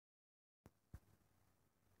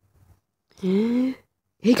Hey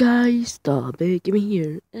guys, the REK M8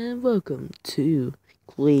 here, and welcome to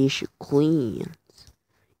Clash of Clans.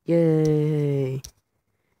 Yay!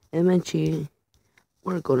 And actually,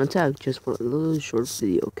 we're gonna tag just for a little short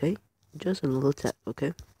video, okay? Just a little tag,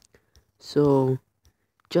 okay? So,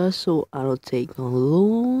 just so I don't take a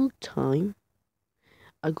long time,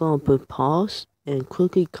 I'm gonna put pause and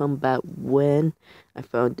quickly come back when I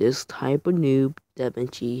found this type of noob that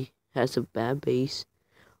eventually has a bad base.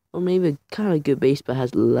 Or maybe a kind of good base but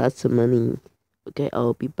has lots of money. Okay,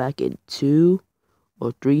 I'll be back in 2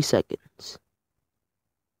 or 3 seconds.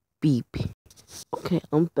 Beep. Okay,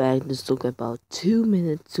 I'm back. This took about 2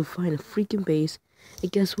 minutes to find a freaking base.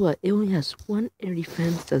 And guess what? It only has one air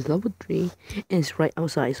defense that's level 3 and it's right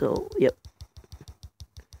outside. So, yep.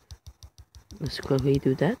 Let's quickly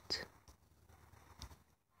do that.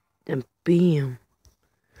 Then, bam.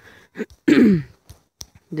 Then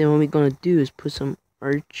what we're gonna do is put some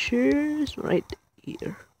archers right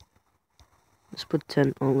here. Let's put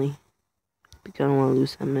 10 only, because I don't want to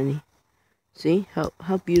lose that many. See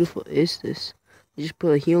how beautiful is this? You just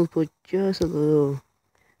put a heal, put just a little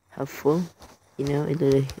helpful, you know,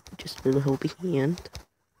 just a little helping hand.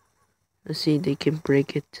 Let's see if they can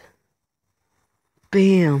break it.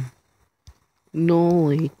 Bam!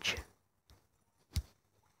 Knowledge.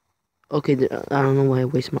 Okay, I don't know why I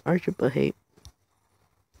waste my archer, but hey.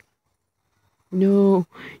 No,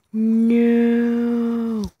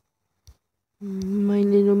 no, my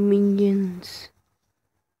little minions.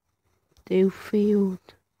 They failed.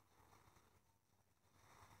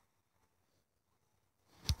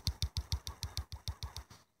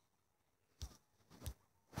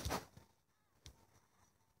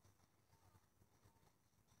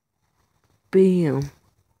 Bam.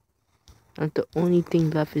 And the only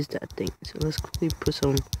thing left is that thing. So let's quickly put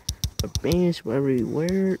some barbarians wherever we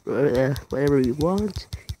whatever we want.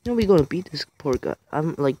 You know we're gonna beat this poor guy.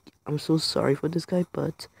 I'm so sorry for this guy,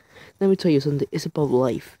 but let me tell you something. It's about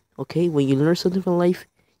life, okay? When you learn something from life,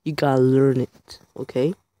 you gotta learn it,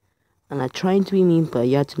 okay? And I'm trying to be mean, but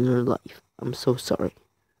you have to learn life. I'm so sorry.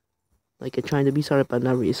 Like I'm trying to be sorry, but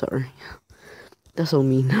not really sorry. That's so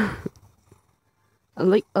mean. I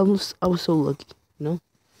was so lucky, you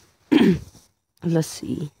know. Let's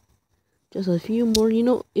see. Just a few more, you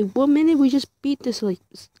know. In 1 minute, we just beat this like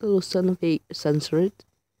little son of a censored.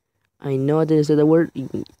 I know I didn't say the word.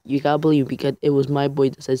 You gotta believe me because it was my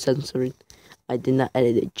boy that said censored. I did not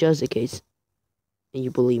edit it, just in case. And you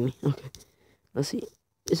believe me. Okay. Let's see.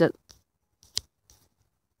 Is that?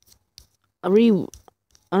 I don't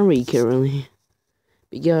really care really.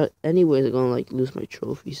 But yeah, anyways, I'm gonna like lose my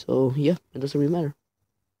trophy. So yeah, it doesn't really matter.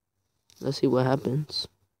 Let's see what happens.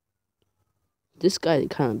 This guy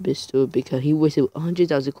kind of bitch too because he wasted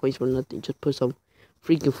 100,000 coins for nothing. Just put some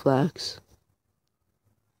freaking flags.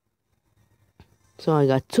 So I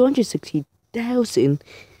got 260,000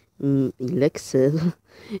 elixir,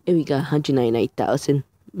 and we got 199,000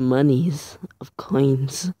 monies of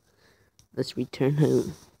coins. Let's return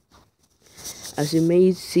home. As you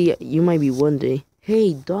may see, you might be wondering,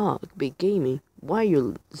 hey dog, big gaming, why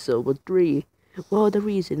you're silver 3? Well, the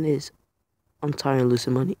reason is I'm tired of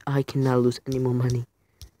losing money. I cannot lose any more money.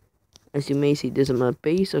 As you may see, this is my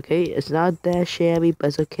base, okay? It's not that shabby, but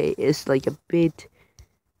it's okay. It's like a bit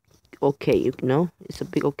okay, you know? It's a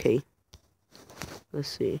bit okay. Let's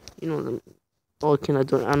see. You know, oh, I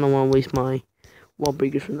don't want to waste my wall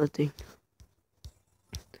breakers for nothing.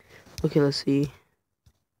 Okay, let's see.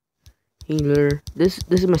 Healer. This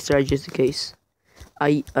is my strategy just in case.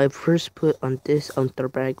 I first put on this on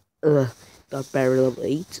third barrack. Got barrel level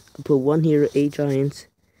 8. I put 1 hero, 8 giants.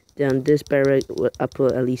 Then this barrack, I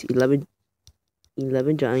put at least 11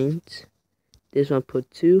 giants. This one I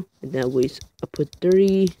put 2, and that waste I put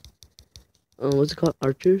 30. What's it called?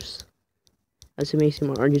 Archers. As you may see,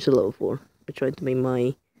 my archers are level 4. I tried to make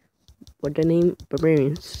my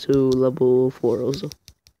barbarians to level 4 also.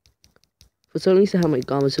 For some reason, I have my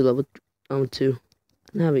goblins to level 2.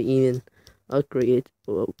 I haven't even upgraded.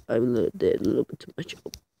 Well, I did a little bit too much.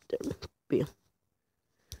 Oh, there. Bam.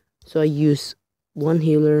 So I use 1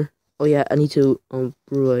 healer. Oh yeah, I need to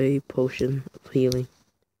brew a potion of healing.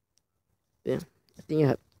 Yeah, I think I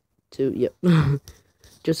have 2. Yep.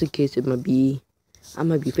 Just in case I might be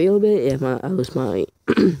fail a bit if I lose my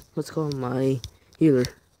what's called my healer.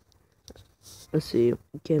 Let's see.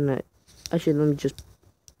 Can I actually let me just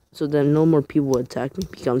so that no more people attack me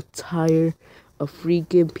because I'm tired of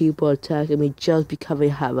freaking people attacking me just because I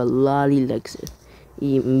have a lot of elixir.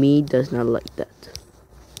 Me does not like that.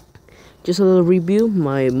 Just a little review.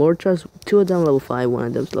 My mortars, 2 of them level 5, 1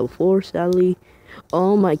 of them is level 4. Sadly,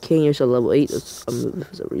 all my canyons are level 8. I'm moving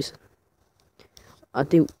for some reason. I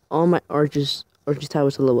think all my archers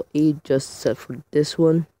towers are level 8 just set for this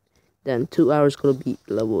one. Then 2 hours gonna be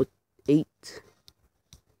level 8.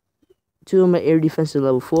 2 of my air defense is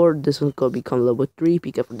level 4. This one's gonna become level 3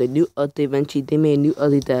 because of the new update. Eventually they made a new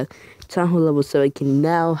update that Town Hall level 7 can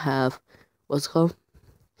now have what's called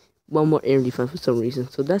one more air defense for some reason.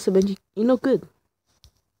 So that's eventually good.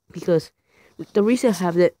 Because the reason I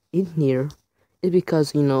have that in here is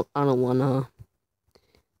because I don't wanna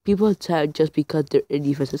people attack just because their air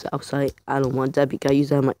defense is outside. I don't want that because I used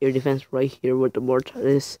to have my air defense right here where the mortar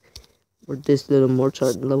is. Where this little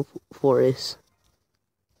mortar level 4 is.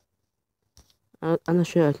 I'm not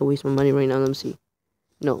sure I can waste my money right now. Let me see.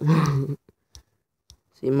 No.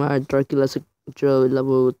 See, my Dracula's drill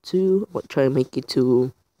level 2. I'll try to make it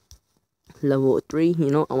to level 3.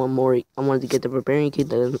 I want more. I wanted to get the barbarian kit.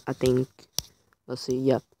 Then I think, let's see.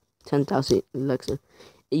 Yep, 10,000 elixir.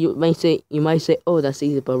 You might say, oh, that's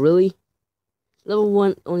easy, but really, level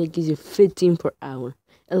 1 only gives you 15 per hour,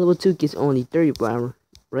 and level 2 gives only 30 per hour,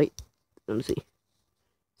 right? Let me see.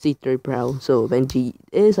 See, 30 per hour. So Benji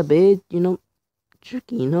is a bit,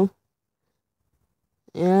 tricky,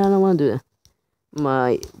 Yeah, I don't want to do that.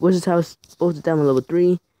 My Wizard's House, both down on level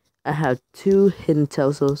 3. I have 2 hidden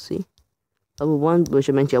telsos, see? Level 1, which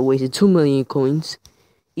I mentioned I wasted 2 million coins.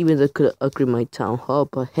 Even though I could upgrade my town hall,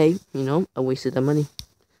 but hey, I wasted that money.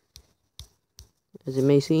 As you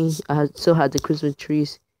may see, I still had the Christmas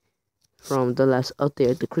trees from the last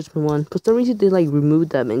update, the Christmas one. For some reason, they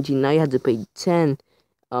removed that Benji. Now you have to pay 10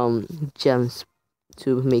 gems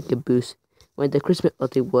to make a boost. When the Christmas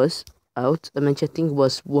update was out, I mentioned I think it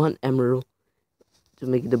was 1 emerald to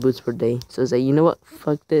make the boost per day. So I was like, you know what?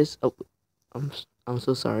 Fuck this. Oh, I'm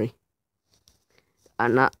so sorry. I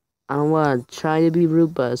don't want to try to be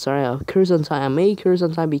rude, but sorry, I'll curse on time. I may curse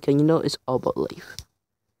on time because it's all about life.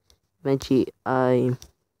 Eventually, I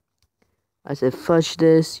said, fudge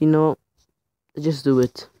this, just do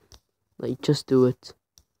it. Just do it.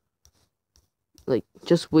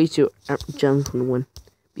 Just waste your gems from one.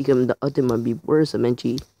 Because the other might be worse.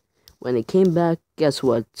 Eventually, when it came back, guess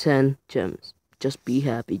what? 10 gems. Just be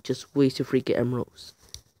happy. Just waste your freaking emeralds.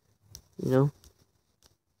 And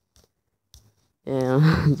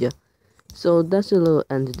yeah. So that's a little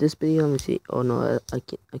end of this video. Let me see. Oh no, I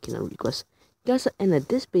cannot request. That's the end of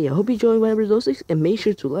this video. I hope you enjoyed whatever those things, and make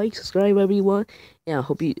sure to like, subscribe, whatever you want. And I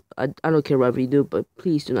hope I don't care whatever you do, but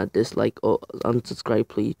please do not dislike or unsubscribe,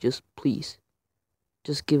 please. Please.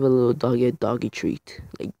 Just give a little doggy a doggy treat.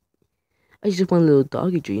 I just want a little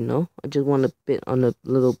doggy treat, I just want to bit on a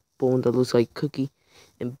little bone that looks like cookie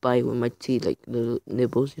and bite with my teeth, little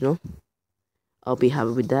nibbles, I'll be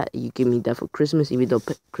happy with that. You give me that for Christmas, even though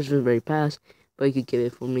Christmas very past, but you could give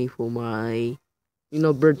it for me for my,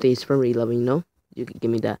 birthday is February 11, You could give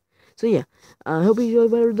me that. So yeah, I hope you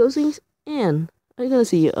enjoyed whatever those things, and I'm gonna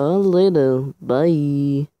see you all later.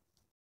 Bye.